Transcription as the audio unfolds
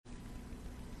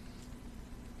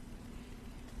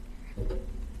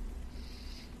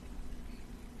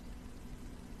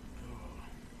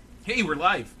Hey, we're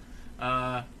live.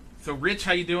 So Rich,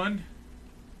 how you doing?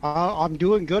 I'm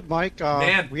doing good, Mike.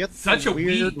 Man, We had such some a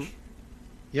weird, week.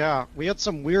 we had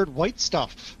some weird white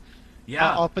stuff Yeah.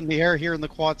 up in the air here in the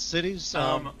Quad Cities.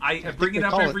 I I think bring it they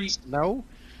up call it every snow.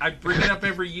 I bring it up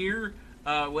every year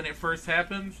when it first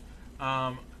happens.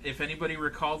 If anybody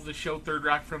recalls the show Third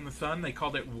Rock from the Sun, they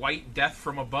called it White Death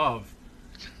from Above.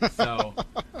 So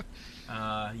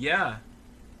yeah,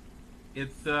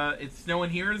 it's snowing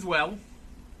here as well.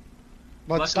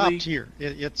 But it stopped Luckily, here.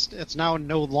 It's now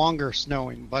no longer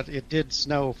snowing, but it did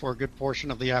snow for a good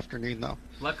portion of the afternoon, though.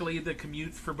 luckily the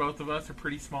commutes for both of us are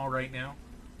pretty small right now,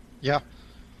 Yeah,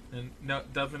 and no,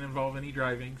 doesn't involve any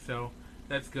driving, so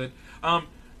that's good.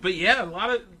 But yeah, a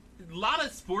lot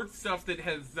of sports stuff that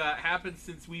has happened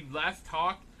since we've last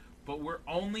talked. But we're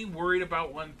only worried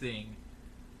about one thing,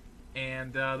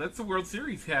 and that's the World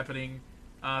Series happening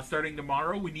starting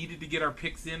tomorrow. We needed to get our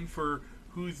picks in for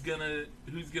who's gonna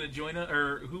join us,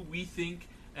 or who we think,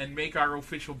 and make our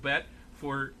official bet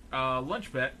for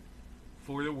lunch bet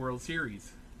for the World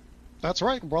Series. that's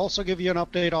right. We'll also give you an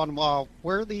update on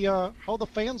where the how the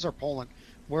fans are polling,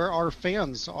 where our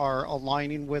fans are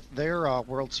aligning with their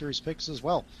World Series picks as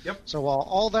well. Yep. So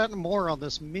all that and more on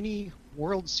this mini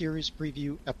World Series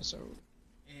preview episode.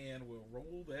 And we'll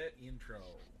roll that intro.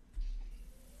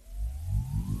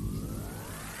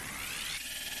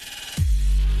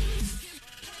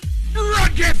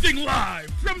 Broadcasting live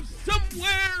from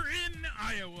somewhere in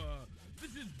Iowa.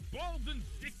 This is Balls and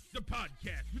Sticks, the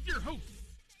podcast, with your hosts,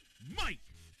 Mike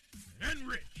and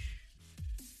Rich.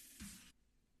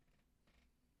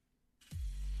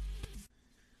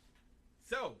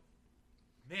 So,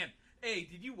 man, hey,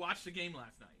 did you watch the game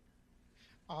last night?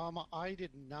 I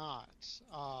did not.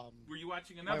 Were you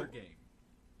watching My another game?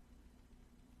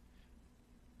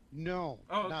 No,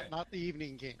 Oh, okay. not the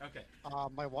evening game. Okay.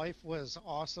 My wife was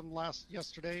awesome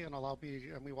yesterday and allowed me,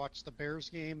 and we watched the Bears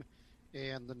game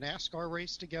and the NASCAR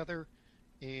race together.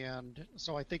 And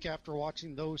so I think after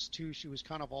watching those two, she was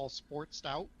kind of all sportsed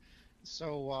out.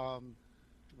 So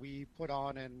we put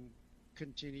on and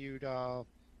continued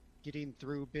getting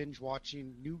through binge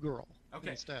watching New Girl Okay.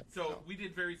 instead. So So, we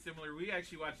did very similar. We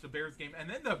actually watched the Bears game and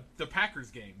then the Packers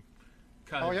game oh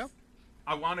because yeah,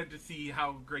 I wanted to see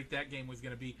how great that game was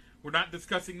going to be. We're not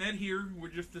discussing that here. We're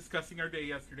just discussing our day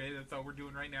yesterday. That's all we're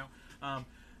doing right now.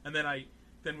 And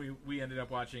then we ended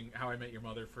up watching How I Met Your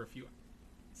Mother for a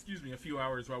few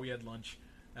hours while we had lunch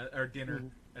or dinner hmm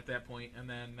at that point. And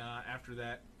then after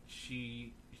that,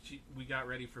 we got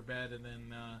ready for bed, and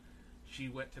then she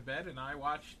went to bed, and I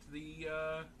watched the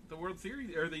World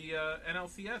Series, or the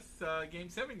NLCS Game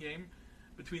 7 game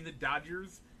between the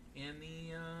Dodgers and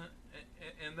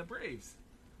the Braves.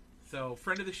 So,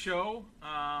 friend of the show,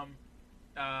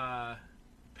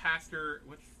 Pastor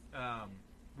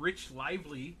Rich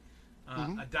Lively,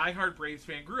 hmm a diehard Braves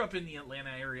fan, grew up in the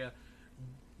Atlanta area,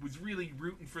 was really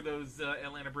rooting for those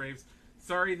Atlanta Braves.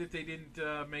 Sorry that they didn't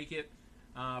make it,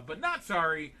 but not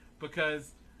sorry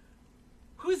because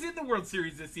who's in the World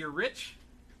Series this year, Rich?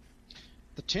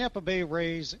 the Tampa Bay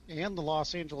Rays and the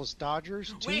Los Angeles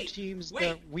Dodgers, two Wait, teams that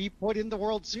wait, we put in the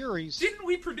World Series. didn't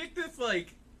we predict this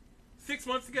like 6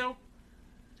 months ago?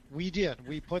 We did.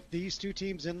 We put these two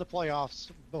teams in the playoffs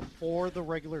before the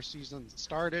regular season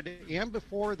started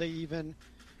and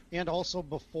and also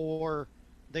before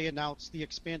they announced the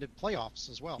expanded playoffs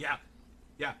as well. Yeah,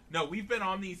 yeah. No, we've been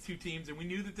on these two teams, and we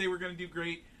knew that they were going to do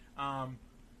great.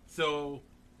 So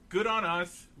good on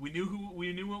us. We knew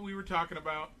what we were talking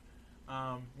about.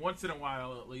 Once in a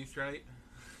while, at least, right?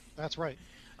 That's right.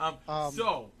 Um, Um,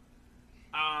 so,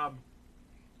 um,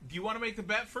 do you want to make the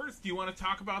bet first? Do you want to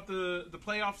talk about the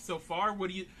playoffs so far? What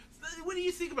do you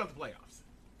think about the playoffs?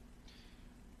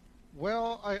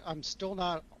 I'm still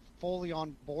not fully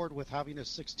on board with having a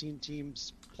 16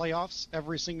 teams playoffs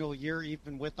every single year,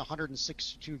 even with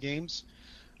 162 games.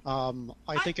 I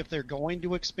I think if they're going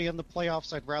to expand the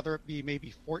playoffs, I'd rather it be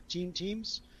maybe 14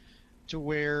 teams to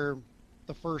where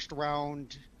the first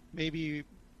round, maybe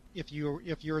if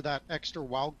you're that extra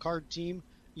wild card team,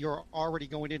 you're already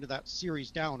going into that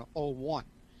series down 0-1.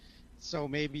 So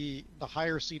maybe the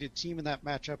higher seeded team in that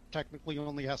matchup technically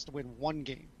only has to win one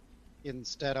game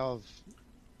instead of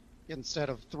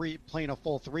three playing a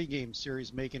full 3 game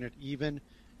series, making it even.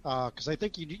 Because I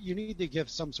think you need to give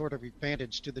some sort of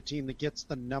advantage to the team that gets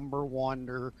the number one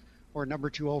or number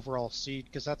two overall seed,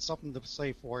 because that's something to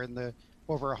play for in the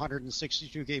over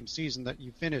 162 game season that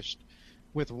you finished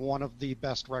with one of the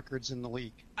best records in the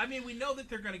league. I mean, we know that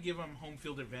they're going to give them home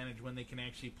field advantage when they can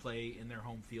actually play in their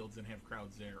home fields and have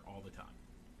crowds there all the time.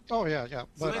 Oh yeah, yeah.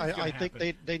 So But that's going I to think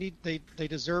happen. they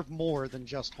deserve more than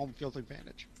just home field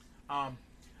advantage. Um,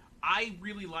 I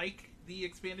really like the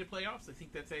expanded playoffs. I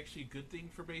think that's actually a good thing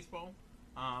for baseball.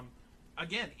 Um,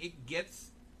 again, it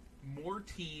gets more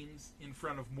teams in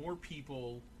front of more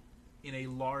people in a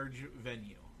large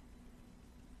venue.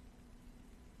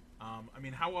 I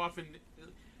mean, how often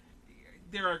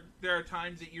there are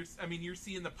times that you're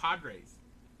seeing the Padres.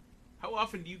 How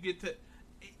often do you get to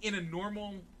in a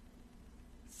normal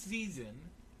season?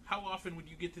 How often would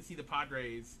you get to see the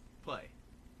Padres play?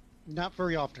 Not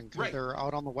very often because Right. they're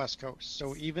out on the West Coast.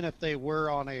 So even if they were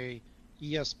on a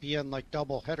ESPN like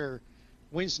doubleheader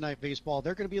Wednesday night baseball,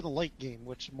 they're going to be in the late game,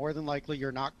 which more than likely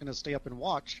you're not going to stay up and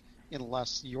watch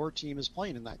unless your team is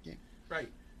playing in that game.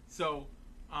 Right. So,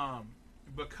 um,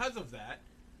 because of that,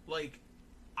 like,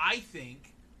 I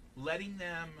think letting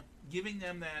them, giving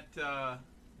them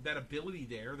that ability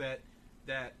there,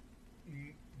 that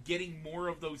getting more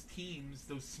of those teams,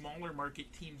 those smaller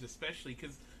market teams, especially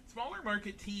because smaller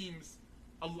market teams,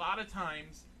 a lot of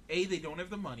times, a they don't have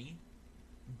the money,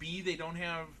 b they don't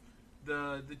have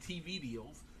the TV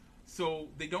deals, so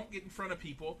they don't get in front of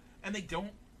people, and they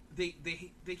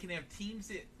can have teams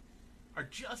that are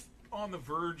just on the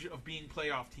verge of being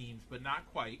playoff teams, but not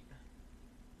quite.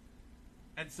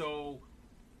 And so,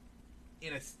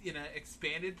 in a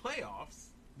expanded playoffs,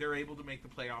 they're able to make the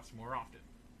playoffs more often.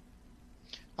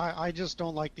 I just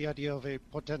don't like the idea of a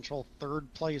potential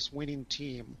third place winning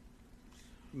team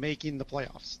making the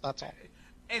playoffs. That's all.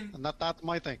 And And that's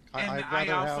my thing. and I'd I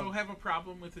rather also have, have a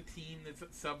problem with a team that's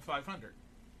at sub 500.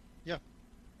 yeah.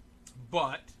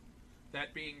 But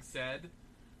that being said,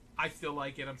 I still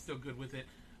like it. I'm still good with it.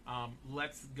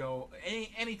 Let's go.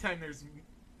 Anytime there's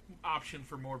option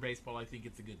for more baseball, I think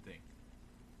it's a good thing.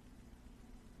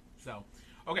 So,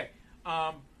 okay.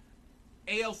 Um,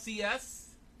 ALCS,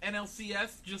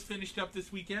 NLCS just finished up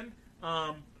this weekend.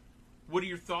 What are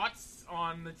your thoughts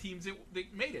on the teams that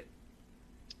made it?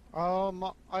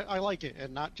 I like it,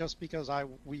 and not just because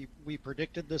we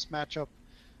predicted this matchup,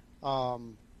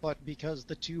 but because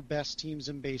the two best teams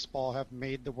in baseball have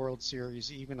made the World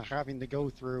Series, even having to go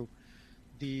through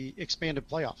the expanded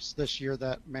playoffs this year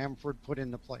that Manfred put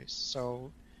into place.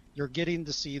 So you're getting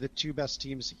to see the two best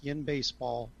teams in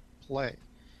baseball play.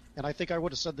 And I think I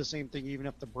would have said the same thing even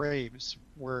if the Braves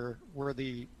were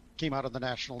the came out of the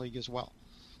National League as well.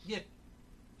 Yeah,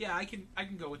 yeah, I can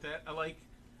go with that. I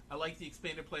like the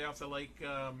expanded playoffs.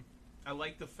 I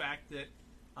like the fact that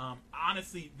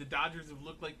honestly the Dodgers have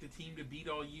looked like the team to beat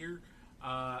all year.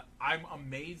 I'm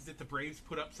amazed that the Braves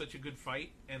put up such a good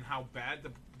fight and how bad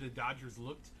the Dodgers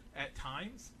looked at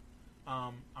times.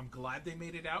 I'm glad they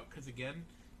made it out because again,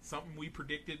 something we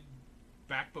predicted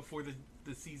back before the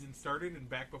season started and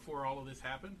back before all of this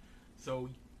happened. So,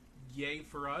 yay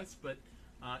for us! But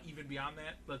even beyond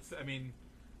that,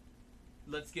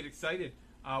 let's get excited.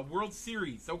 World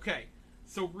Series. Okay,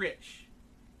 so Rich,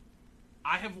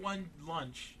 I have won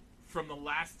lunch from the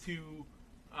last two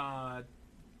uh,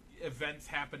 events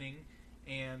happening,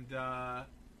 and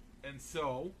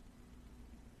so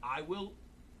I will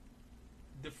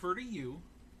defer to you.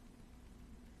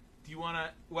 Do you want to?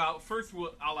 Well, first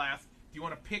I'll ask. Do you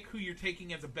want to pick who you're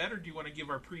taking as a bet, or do you want to give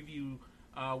our preview,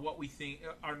 what we think,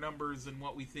 our numbers, and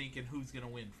what we think, and who's going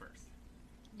to win first?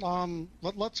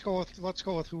 Let's go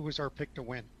with who was our pick to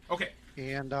win. Okay,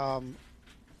 And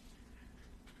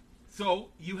so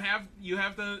you have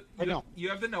the I know, you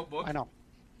have the notebook. I know.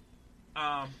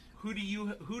 Who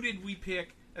did we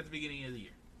pick at the beginning of the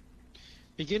year?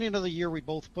 Beginning of the year, we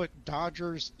both put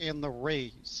Dodgers and the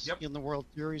Rays Yep. in the World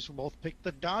Series. We both picked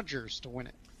the Dodgers to win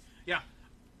it. Yeah,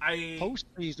 I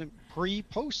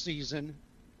Postseason,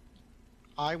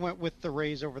 I went with the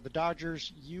Rays over the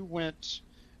Dodgers. You went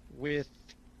with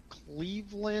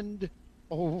Cleveland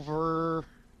over.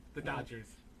 the Dodgers.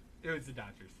 It was the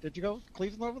Dodgers. Did you go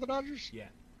Cleveland over the Dodgers? Yeah.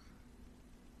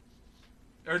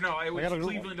 Or no, it was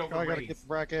Cleveland over I gotta get Rays. the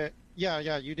bracket. Yeah,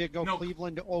 yeah, you did go No,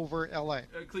 Cleveland over LA.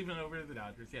 Cleveland over the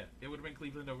Dodgers. Yeah, it would have been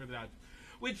Cleveland over the Dodgers.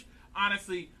 Which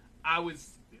honestly, I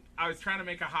was trying to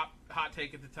make a hot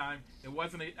take at the time. It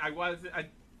wasn't.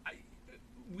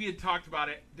 We had talked about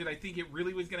it. Did I think it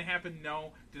really was going to happen?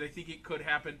 No. Did I think it could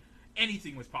happen?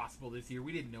 Anything was possible this year.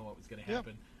 We didn't know what was going to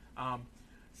happen.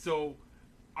 So,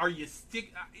 are you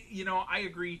stick? I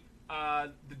agree.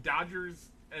 The Dodgers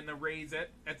and the Rays at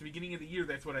the beginning of the year.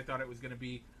 That's what I thought it was going to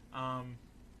be. I'm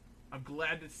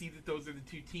glad to see that those are the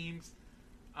two teams.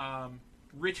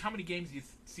 Rich, how many games do you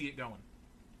see it going?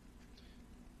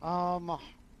 I'm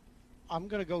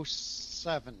gonna go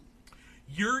 7.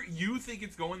 You think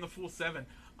it's going the full 7?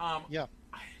 Yeah.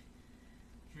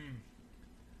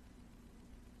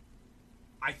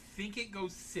 I think it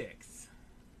goes 6,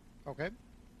 Okay.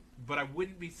 but I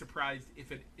wouldn't be surprised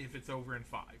if it's over in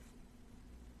 5.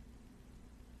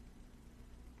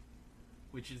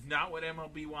 Which is not what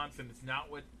MLB wants, and it's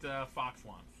not what Fox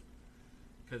wants,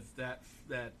 because that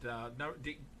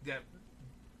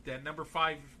number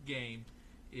 5 game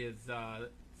is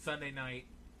Sunday night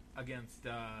against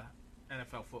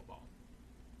NFL football,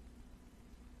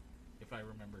 if I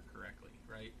remember correctly,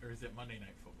 right? Or is it Monday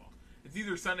Night Football? It's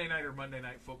either Sunday night or Monday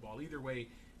Night Football. Either way,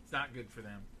 it's not good for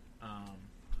them.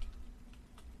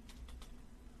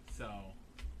 So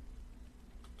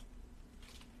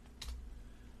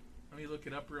let me look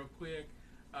it up real quick.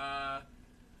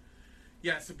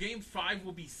 Yeah, so Game 5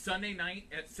 will be Sunday night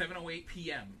at 7:08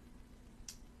 p.m.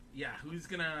 Yeah, who's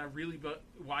going to really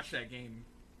watch that game?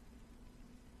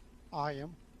 I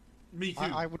am. Me too.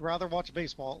 I would rather watch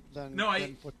baseball than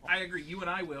football. I agree. You and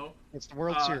I will. It's the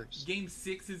World Series. Game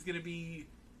 6 is going to be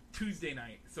Tuesday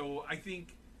night. So I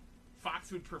think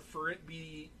Fox would prefer it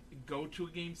go to a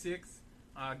Game 6.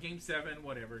 Game 7,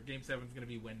 whatever. Game 7 is going to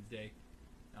be Wednesday.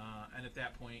 And at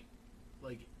that point,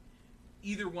 like,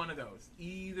 either one of those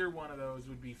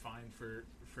would be fine for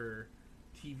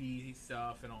TV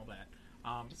stuff and all that.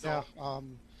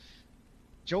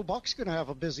 Joe Buck's going to have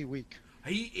a busy week.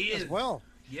 He is as well.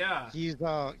 Yeah, he's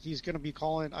going to be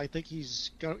calling. I think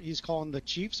he's calling the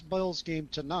Chiefs-Bills game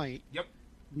tonight. Yep.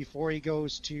 Before he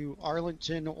goes to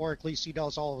Arlington, or at least he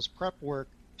does all his prep work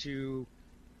to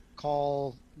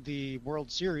call the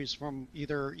World Series from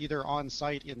either on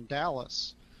site in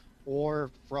Dallas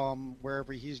or from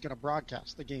wherever he's going to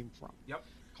broadcast the game from. Yep.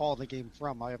 Call the game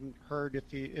from. I haven't heard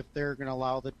if they're going to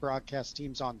allow the broadcast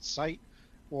teams on site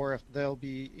or if they'll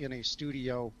be in a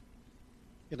studio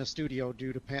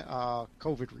due to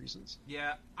COVID reasons.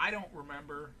 Yeah, I don't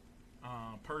remember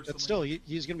personally. But still,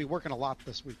 he's going to be working a lot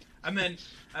this week. And then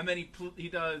he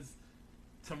does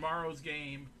tomorrow's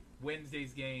game,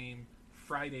 Wednesday's game,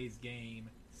 Friday's game,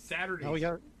 Saturday's. Oh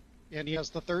yeah, and he has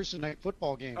the Thursday night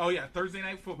football game. Oh yeah, Thursday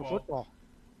night football.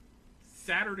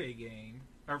 Saturday game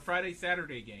or Friday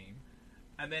Saturday game,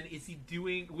 and then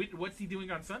what's he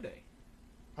doing on Sunday?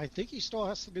 I think he still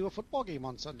has to do a football game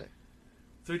on Sunday.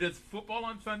 So he does football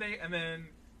on Sunday, and then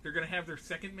they're going to have their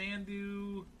second man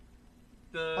do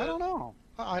the... I don't know.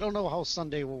 I don't know how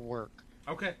Sunday will work.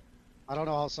 Okay. I don't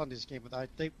know how Sunday's game,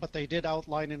 but they did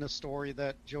outline in a story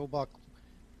that Joe Buck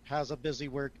has a busy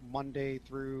work Monday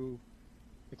through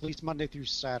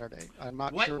Saturday. I'm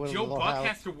not sure what Joe Buck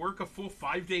has to work a full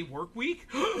 5-day work week?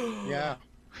 Yeah.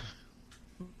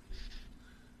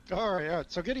 All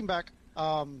right. So getting back,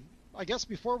 I guess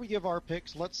before we give our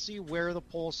picks, let's see where the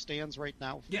poll stands right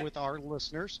now with our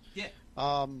listeners. Yeah.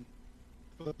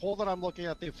 The poll that I'm looking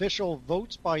at, the official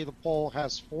votes by the poll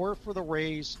has 4 for the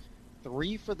Rays,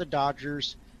 3 for the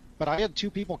Dodgers, but I had 2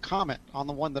 people comment on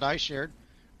the one that I shared.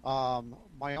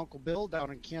 My Uncle Bill down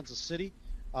in Kansas City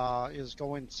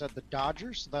said the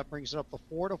Dodgers, so that brings it up to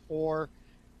 4-4,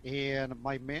 and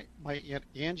my Aunt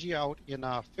Angie out in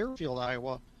Fairfield,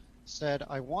 Iowa, said,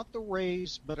 I want the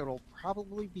Rays, but it'll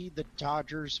probably be the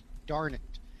Dodgers, darn it.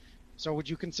 So would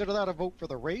you consider that a vote for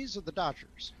the Rays or the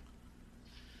Dodgers?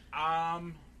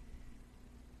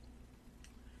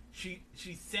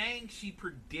 She's saying she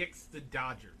predicts the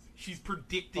Dodgers. She's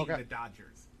predicting the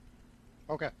Dodgers.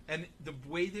 Okay. And the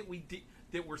way that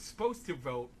we're supposed to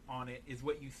vote on it is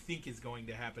what you think is going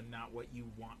to happen, not what you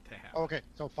want to happen. Okay,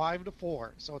 so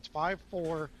 5-4. So it's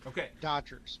 5-4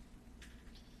 Dodgers.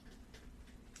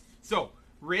 So,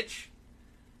 Rich,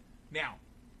 now,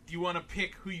 do you want to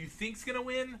pick who you think's going to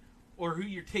win or who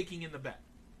you're taking in the bet?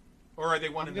 Or are they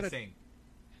one and the same?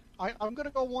 I'm going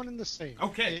to go one and the same.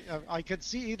 Okay. I could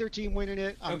see either team winning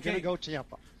it. I'm going to go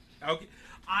Tampa. Okay.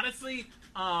 Honestly,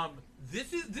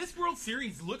 this World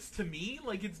Series looks to me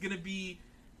like it's going to be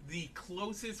the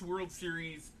closest World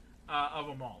Series of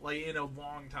them all, like in a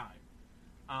long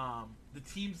time. The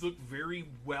teams look very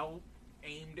well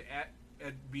aimed at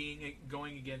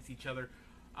going against each other.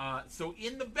 So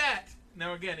in the bet,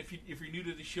 now again, if you're new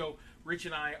to the show, Rich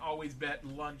and I always bet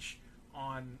lunch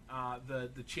on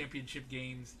the championship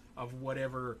games of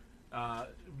whatever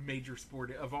major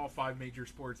sport, of all 5 major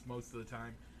sports most of the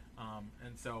time.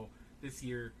 And so this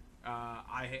year,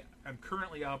 I'm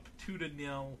currently up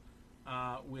 2-0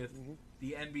 with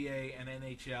the NBA and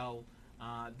NHL.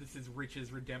 This is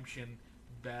Rich's redemption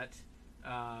bet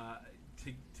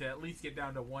to at least get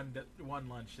down to one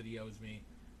lunch that he owes me,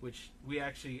 which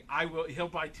he'll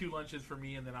buy 2 lunches for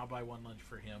me and then I'll buy 1 lunch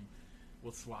for him.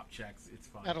 We'll swap checks. It's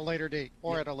fine. At a later date.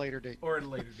 At a later date.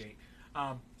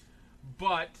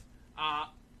 But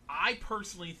I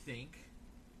personally think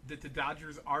that the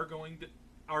Dodgers are going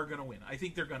to win. I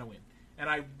think they're going to win. and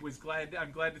I'm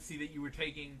glad to see that you were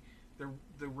taking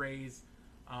the Rays.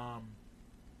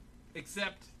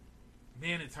 Except,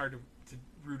 man, it's hard to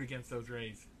root against those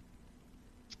Rays.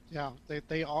 Yeah,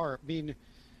 they are. I mean,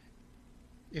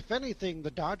 if anything,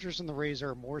 the Dodgers and the Rays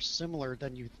are more similar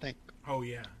than you think. Oh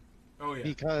yeah, oh yeah.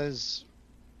 Because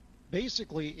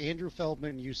basically, Andrew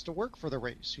Feldman used to work for the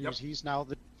Rays. He's now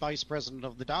the vice president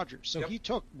of the Dodgers. So he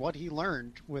took what he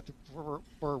learned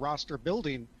for roster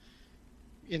building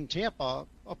in Tampa,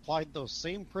 applied those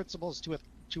same principles to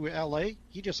LA.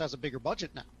 He just has a bigger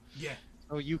budget now. Yeah.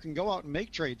 So you can go out and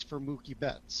make trades for Mookie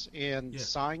Betts and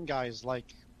sign guys like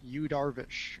Yu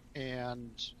Darvish, and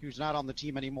who's not on the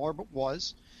team anymore but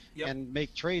was, and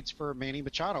make trades for Manny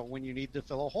Machado when you need to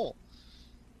fill a hole.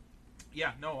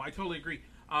 Yeah, no, I totally agree.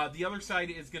 The other side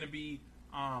is going to be,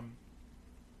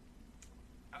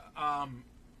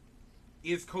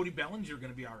 is Cody Bellinger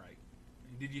going to be all right?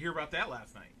 Did you hear about that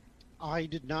last night? I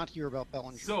did not hear about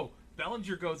Bellinger. So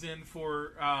Bellinger goes in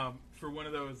for one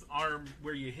of those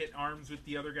where you hit arms with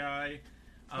the other guy,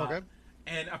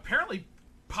 and apparently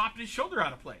popped his shoulder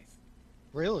out of place.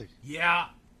 Really? Yeah.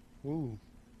 Ooh.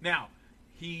 Now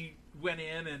he went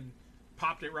in and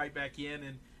popped it right back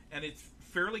in, and it's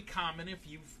fairly common if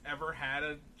you've ever had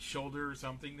a shoulder or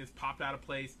something that's popped out of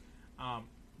place,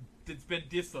 that's been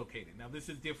dislocated. Now this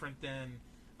is different than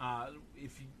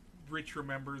if Rich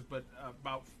remembers, but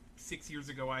about 6 years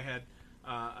ago I had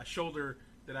a shoulder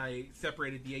that I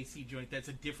separated the AC joint. That's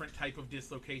a different type of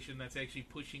dislocation. That's actually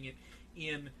pushing it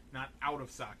in, not out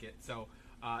of socket. So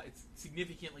it's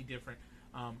significantly different.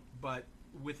 But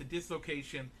with a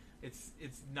dislocation, it's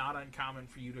not uncommon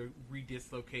for you to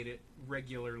redislocate it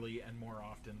regularly and more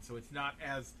often. So it's not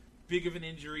as big of an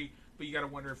injury, but you got to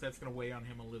wonder if that's going to weigh on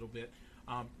him a little bit.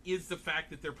 Is the fact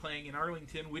that they're playing in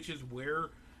Arlington, which is where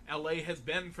LA has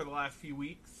been for the last few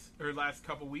weeks, or last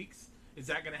couple weeks, is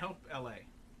that going to help LA?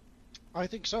 I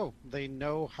think so. They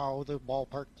know how the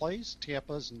ballpark plays.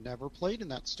 Tampa's never played in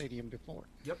that stadium before.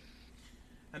 Yep.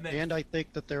 And I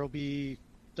think that there will be,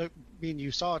 I mean,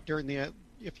 you saw it during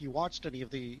if you watched any of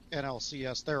the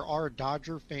NLCS, there are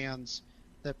Dodger fans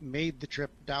that made the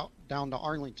trip down to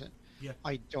Arlington. Yeah.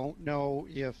 I don't know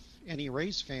if any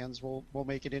Rays fans will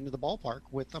make it into the ballpark.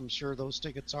 I'm sure those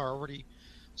tickets are already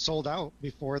sold out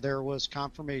before there was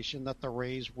confirmation that the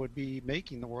Rays would be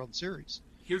making the World Series.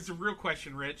 Here's the real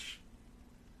question, Rich.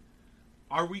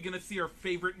 Are we going to see our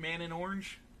favorite man in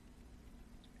orange?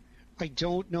 I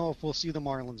don't know if we'll see the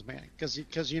Marlins man, because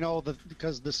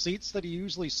the seats that he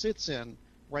usually sits in,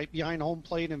 right behind home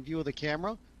plate in view of the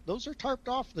camera, those are tarped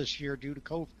off this year due to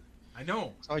COVID. I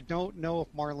know. So I don't know if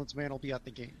Marlins man will be at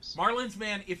the games. Marlins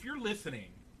man, if you're listening,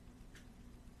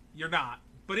 you're not,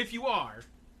 but if you are,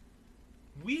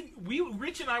 we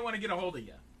Rich and I want to get a hold of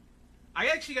you. I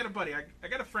actually got a buddy. I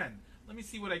got a friend. Let me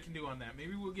see what I can do on that.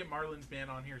 Maybe we'll get Marlins man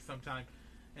on here sometime,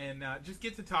 and just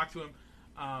get to talk to him.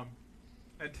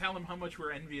 And tell him how much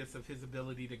we're envious of his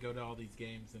ability to go to all these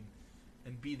games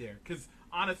and be there. Because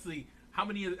honestly,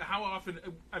 how often?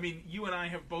 I mean, you and I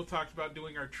have both talked about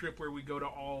doing our trip where we go to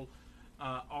all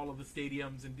of the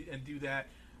stadiums and do that.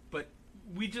 But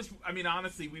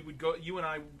honestly, we would go. You and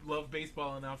I love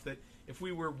baseball enough that if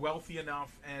we were wealthy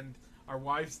enough and our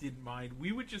wives didn't mind,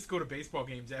 we would just go to baseball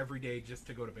games every day just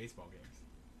to go to baseball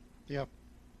games.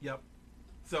 Yep.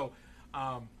 So.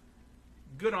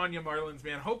 Good on you, Marlins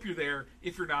man. Hope you're there.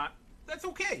 If you're not, that's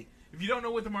okay. If you don't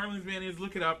know what the Marlins man is,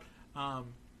 look it up.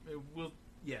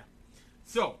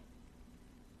 So,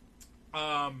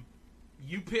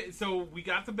 so we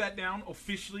got the bet down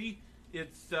officially.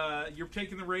 It's you're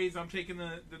taking the Rays. I'm taking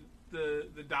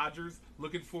the Dodgers.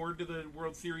 Looking forward to the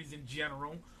World Series in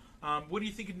general. What do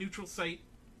you think of neutral site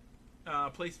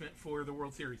placement for the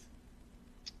World Series?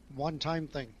 One-time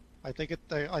thing. I think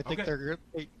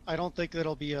Okay. I don't think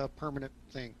it'll be a permanent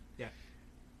thing. Yeah,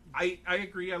 I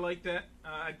agree. I like that.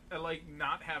 I like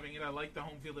not having it. I like the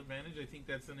home field advantage. I think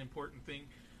that's an important thing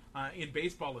in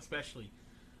baseball, especially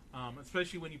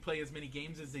when you play as many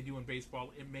games as they do in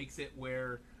baseball. It makes it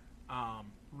where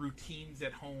routines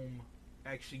at home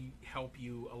actually help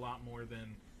you a lot more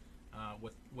than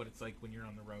what it's like when you're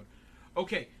on the road.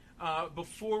 Okay,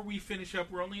 before we finish up,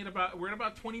 we're at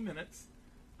about 20 minutes.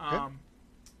 Okay.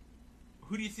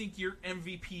 Who do you think your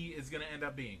MVP is going to end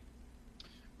up being?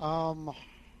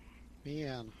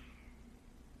 Man.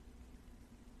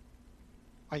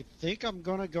 I think I'm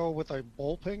going to go with a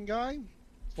bullpen guy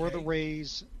for the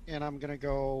Rays, and I'm going to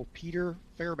go Peter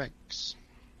Fairbanks.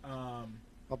 A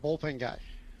bullpen guy.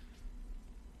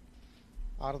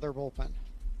 Out of their bullpen.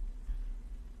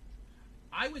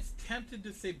 I was tempted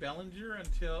to say Bellinger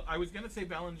until... I was going to say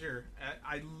Bellinger.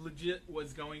 I legit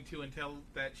was going to until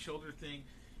that shoulder thing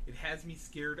It has me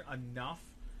scared enough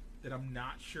that I'm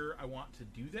not sure I want to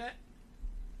do that.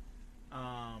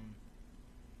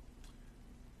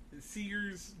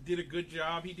 Sears did a good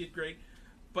job. He did great.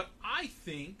 But I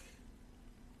think,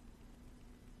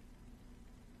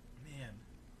 man,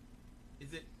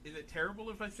 is it terrible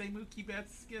if I say Mookie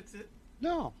Betts gets it?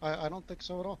 No, I don't think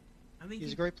so at all. I think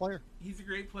He's a great player. He's a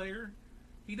great player.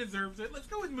 He deserves it. Let's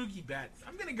go with Mookie Betts.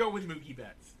 I'm going to go with Mookie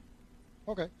Betts.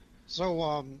 Okay.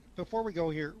 So before we go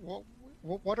here,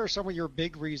 what are some of your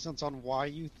big reasons on why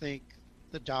you think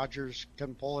the Dodgers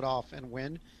can pull it off and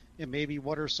win? And maybe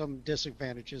what are some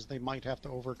disadvantages they might have to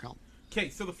overcome? Okay,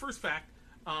 so the first fact,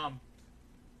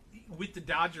 with the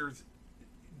Dodgers,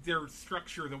 their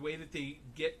structure, the way that they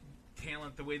get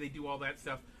talent, the way they do all that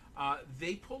stuff,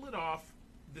 they pull it off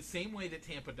the same way that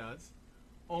Tampa does,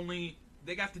 only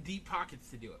they got the deep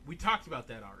pockets to do it. We talked about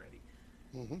that already.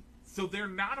 Mm-hmm. So they're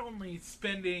not only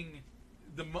spending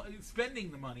the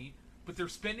money, but they're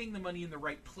spending the money in the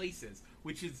right places,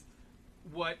 which is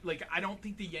what, like, I don't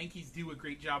think the Yankees do a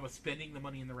great job of spending the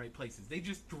money in the right places. They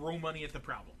just throw money at the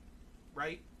problem,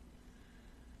 right?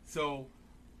 So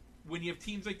when you have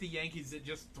teams like the Yankees that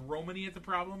just throw money at the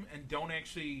problem and don't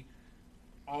actually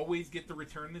always get the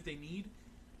return that they need,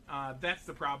 that's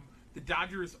the problem. The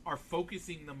Dodgers are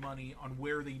focusing the money on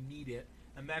where they need it,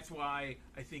 and that's why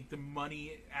I think the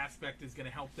money aspect is going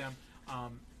to help them.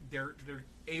 They're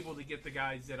able to get the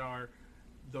guys that are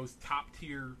those top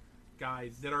tier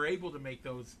guys that are able to make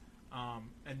those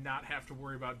and not have to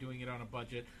worry about doing it on a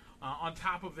budget. On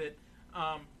top of it,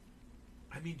 I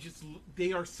mean, just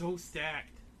they are so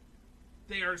stacked.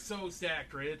 They are so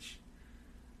stacked, Rich.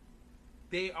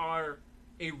 They are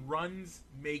a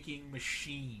runs-making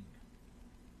machine.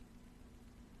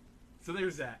 So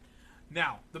there's that.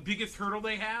 Now, the biggest hurdle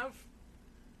they have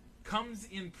comes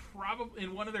in probably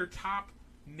in one of their top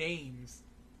names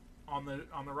on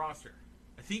the roster.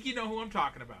 I think you know who I'm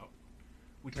talking about.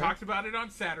 We talked about it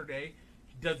on Saturday.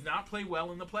 He does not play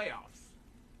well in the playoffs.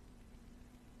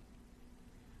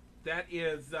 That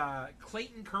is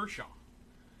Clayton Kershaw.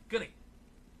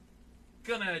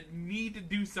 Gonna need to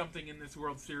do something in this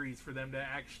World Series for them to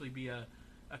actually be a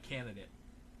candidate.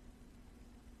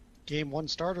 Game 1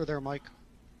 starter there, Mike.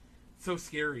 So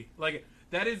scary. Like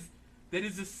that is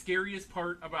the scariest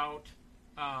part about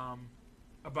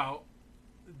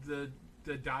the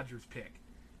Dodgers pick,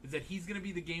 is that he's going to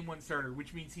be the game 1 starter,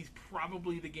 which means he's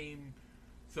probably the game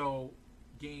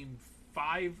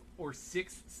 5 or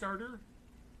 6 starter.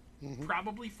 Mm-hmm.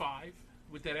 Probably 5.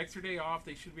 With that extra day off,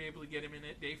 they should be able to get him in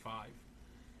at day 5.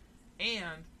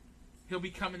 And he'll be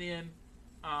coming in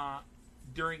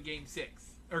during game 6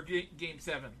 or game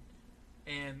 7.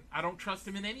 And I don't trust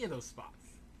him in any of those spots.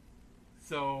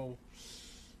 So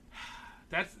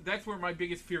that's where my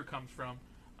biggest fear comes from.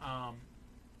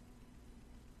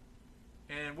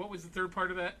 And what was the third part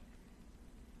of that?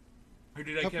 Or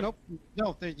did I get... Nope.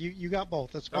 No, you got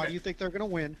both. That's why Okay. you think they're going to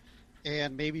win,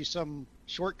 and maybe some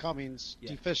shortcomings,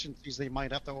 deficiencies they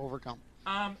might have to overcome.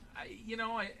 I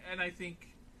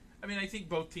think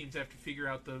both teams have to figure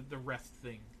out the rest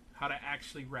thing, how to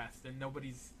actually rest, and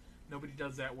nobody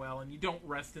does that well. And you don't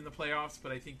rest in the playoffs,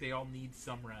 but I think they all need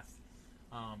some rest.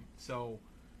 And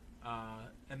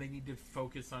they need to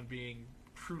focus on being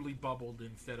truly bubbled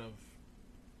instead of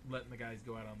letting the guys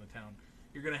go out on the town.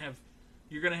 You're gonna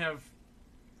have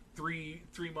 3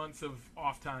 months of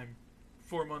off time,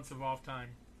 4 months of off time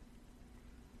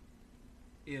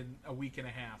in a week and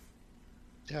a half.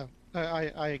 Yeah,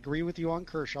 I agree with you on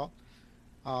Kershaw.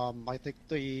 I think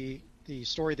the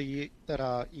story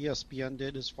that ESPN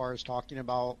did as far as talking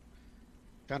about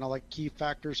kind of like key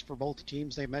factors for both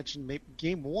teams, they mentioned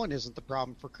game 1 isn't the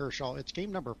problem for Kershaw. It's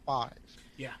game number 5.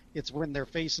 Yeah. It's when they're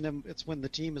facing him. It's when the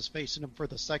team is facing him for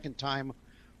the second time,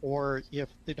 or if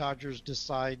the Dodgers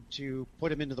decide to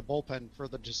put him into the bullpen for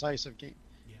the decisive game,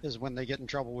 is when they get in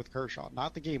trouble with Kershaw.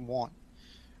 Not the game 1.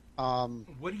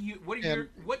 What do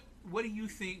you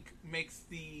think makes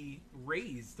the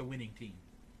Rays the winning team?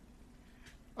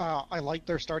 I like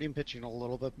their starting pitching a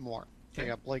little bit more. They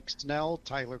got Blake Snell,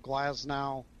 Tyler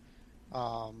Glasnow,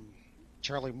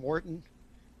 Charlie Morton,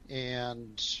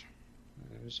 and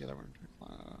who's the other one?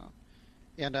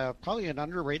 And probably an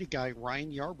underrated guy,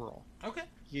 Ryan Yarbrough. Okay.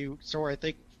 So I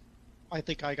think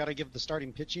I got to give the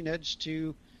starting pitching edge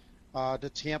to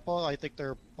Tampa. I think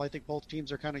both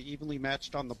teams are kind of evenly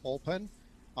matched on the bullpen.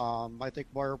 I think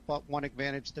one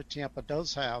advantage that Tampa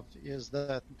does have is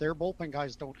that their bullpen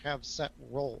guys don't have set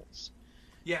roles.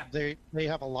 Yeah. They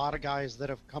have a lot of guys that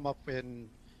have come up and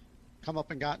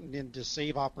gotten into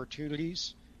save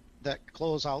opportunities that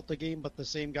close out the game, but the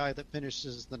same guy that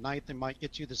finishes the ninth and might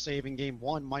get you the save in game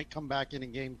 1 might come back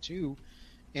in game 2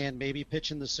 and maybe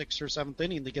pitch in the sixth or seventh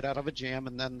inning to get out of a jam,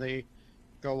 and then they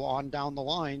go on down the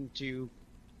line to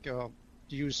go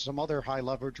use some other high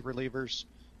leverage relievers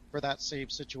for that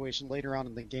save situation later on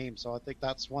in the game. So I think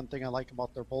that's one thing I like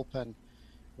about their bullpen.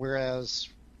 Whereas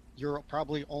you're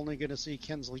probably only going to see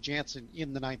Kensley Jansen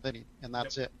in the ninth inning, and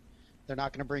that's it. They're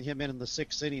not going to bring him in the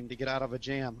sixth inning to get out of a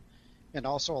jam. And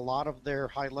also, a lot of their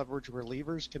high leverage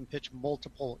relievers can pitch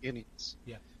multiple innings.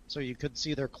 Yeah. So you could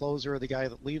see their closer, the guy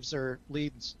that leads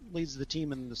the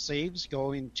team in the saves,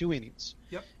 going 2 innings.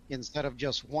 Yep. Instead of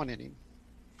just 1 inning.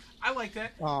 I like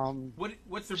that.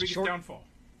 What's their biggest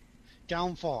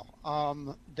downfall?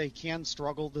 They can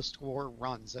struggle to score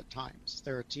runs at times.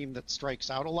 They're a team that strikes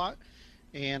out a lot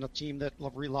and a team that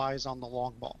relies on the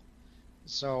long ball.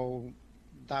 So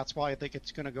that's why I think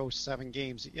it's going to go 7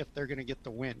 games if they're going to get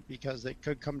the win, because it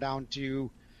could come down to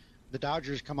the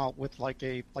Dodgers come out with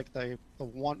the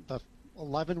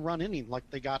 11 run inning like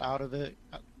they got out of it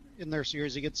in their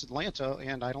series against Atlanta,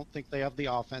 and I don't think they have the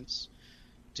offense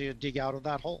to dig out of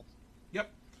that hole. Yep.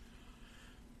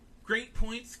 Great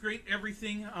points, great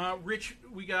everything. Rich,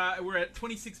 we're at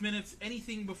 26 minutes.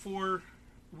 Anything before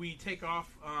we take off?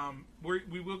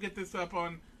 We will get this up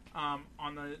on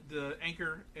the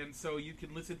Anchor, and so you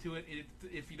can listen to it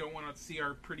if you don't want to see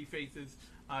our pretty faces.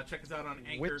 Check us out on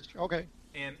Anchor. Okay.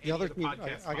 And the other the team,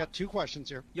 podcast I got 2 questions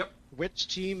here. Yep. Which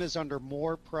team is under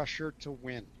more pressure to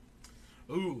win?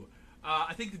 Ooh,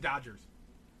 I think the Dodgers.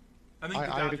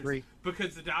 I would agree.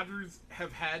 Because the Dodgers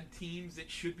have had teams that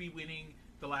should be winning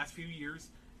the last few years,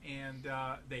 and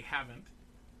they haven't.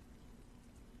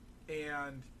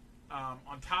 And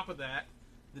on top of that,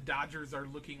 the Dodgers are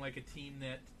looking like a team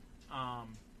that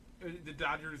the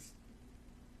Dodgers.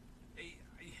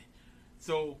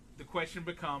 So the question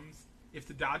becomes: if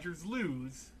the Dodgers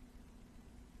lose,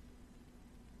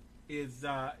 is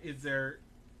their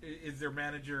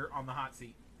manager on the hot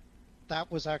seat? That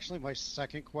was actually my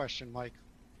second question, Mike.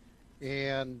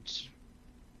 And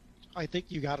I think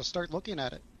you got to start looking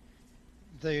at it.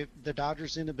 The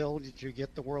Dodgers' inability to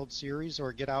get the World Series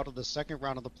or get out of the second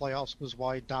round of the playoffs was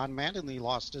why Don Mattingly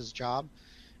lost his job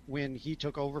when he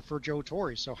took over for Joe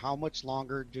Torre. So how much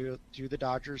longer do the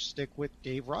Dodgers stick with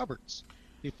Dave Roberts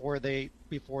before they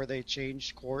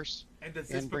change course and does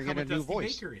this bring become in a new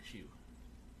voice? Baker issue?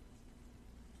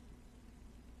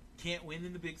 Can't win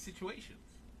in the big situations.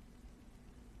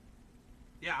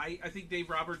 Yeah, I think Dave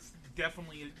Roberts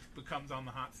definitely becomes on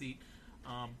the hot seat.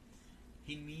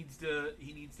 He needs to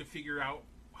figure out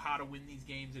how to win these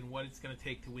games and what it's going to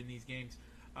take to win these games.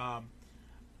 I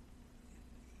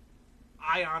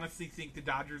honestly think the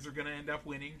Dodgers are going to end up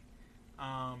winning.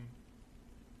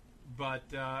 But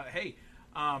hey,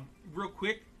 real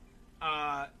quick,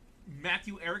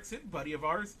 Matthew Erickson, buddy of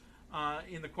ours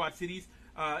in the Quad Cities,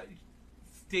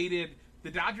 stated the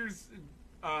Dodgers.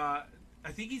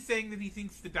 I think he's saying that he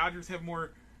thinks the Dodgers have more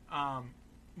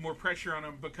pressure on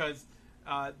them because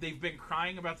they've been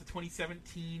crying about the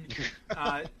 2017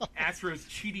 Astros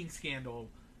cheating scandal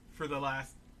for the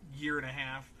last year and a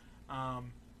half.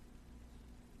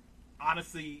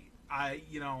 Honestly, I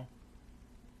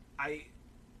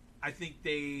think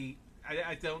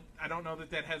I don't know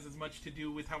that has as much to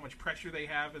do with how much pressure they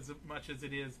have as much as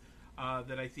it is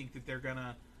that I think that they're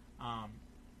gonna.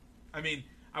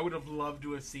 I would have loved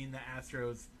to have seen the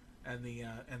Astros and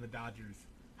the Dodgers.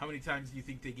 How many times do you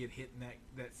think they get hit in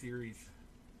that series?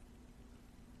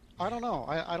 I don't know.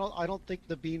 I don't think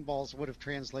the beanballs would have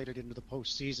translated into the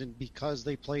postseason because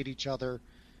they played each other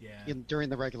during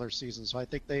the regular season. So I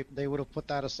think they would have put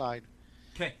that aside.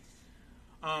 Okay.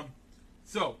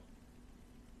 So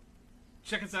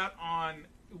check us out on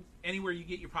anywhere you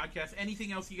get your podcast.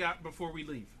 Anything else you got before we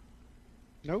leave?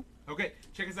 Nope. Okay.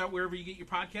 Check us out wherever you get your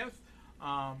podcast.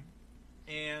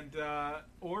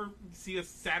 Or see us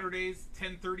Saturdays,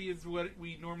 10:30 is what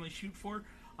we normally shoot for.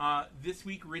 This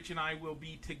week, Rich and I will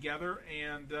be together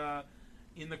and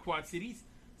in the Quad Cities,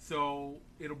 so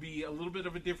it'll be a little bit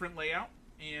of a different layout,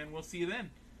 and we'll see you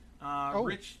then.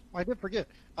 Rich, I did forget.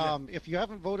 If you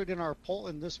haven't voted in our poll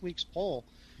in this week's poll,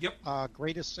 yep,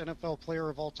 greatest NFL player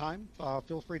of all time,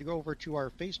 feel free to go over to our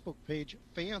Facebook page,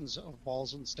 Fans of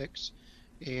Balls and Sticks,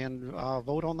 and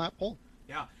vote on that poll.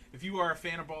 Yeah, if you are a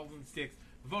fan of Balls and Sticks,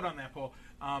 vote on that poll.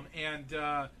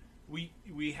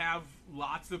 We have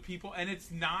lots of people, and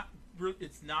it's not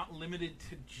limited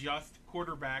to just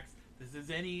quarterbacks. This is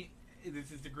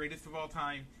the greatest of all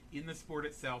time in the sport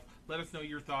itself. Let us know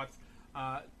your thoughts.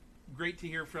 Great to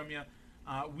hear from you.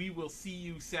 We will see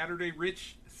you Saturday.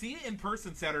 Rich, see you in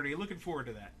person Saturday. Looking forward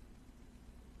to that.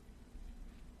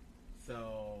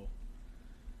 So,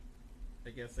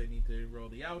 I guess I need to roll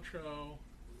the outro.